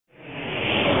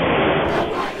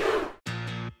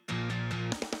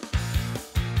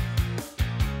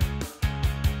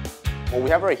What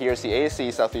we have right here is the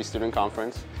ASCE Southeast Student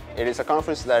Conference. It is a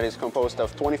conference that is composed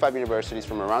of 25 universities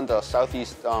from around the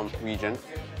Southeast region,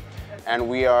 and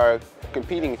we are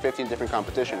competing in 15 different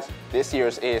competitions. This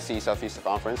year's ASCE Southeast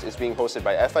Conference is being hosted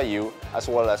by FIU as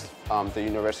well as the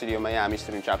University of Miami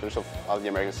student chapters of the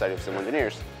American Society of Civil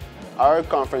Engineers. Our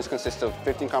conference consists of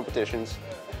 15 competitions,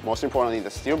 most importantly the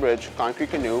steel bridge,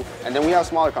 concrete canoe, and then we have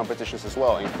smaller competitions as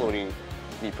well, including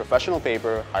the professional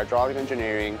paper, hydraulic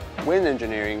engineering, wind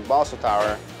engineering, balsa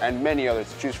tower, and many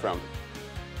others to choose from.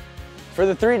 For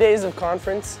the 3 days of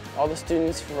conference, all the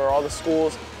students for all the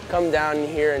schools come down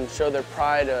here and show their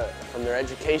pride from their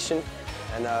education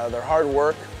and their hard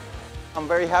work. I'm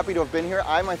very happy to have been here.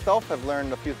 I myself have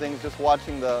learned a few things just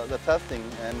watching the testing,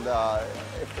 and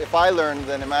if I learned,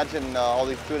 then imagine all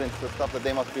these students, the stuff that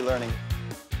they must be learning.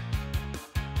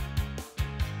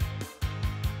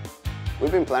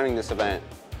 We've been planning this event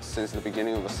since the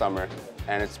beginning of the summer,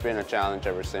 and it's been a challenge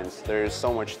ever since. There's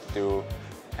so much to do,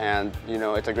 and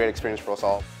it's a great experience for us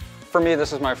all. For me,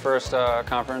 this is my first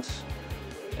conference.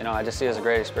 I just see it as a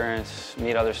great experience,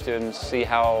 meet other students, see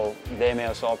how they may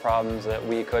have solved problems that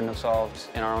we couldn't have solved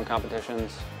in our own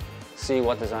competitions, see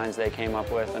what designs they came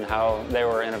up with and how they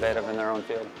were innovative in their own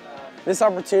field. This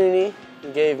opportunity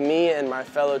gave me and my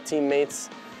fellow teammates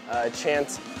a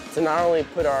chance to not only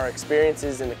put our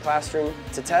experiences in the classroom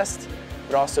to test,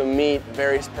 but also meet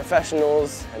various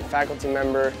professionals and faculty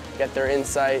members, get their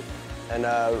insight, and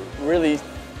really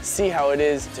see how it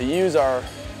is to use our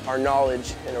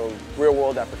knowledge in a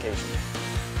real-world application.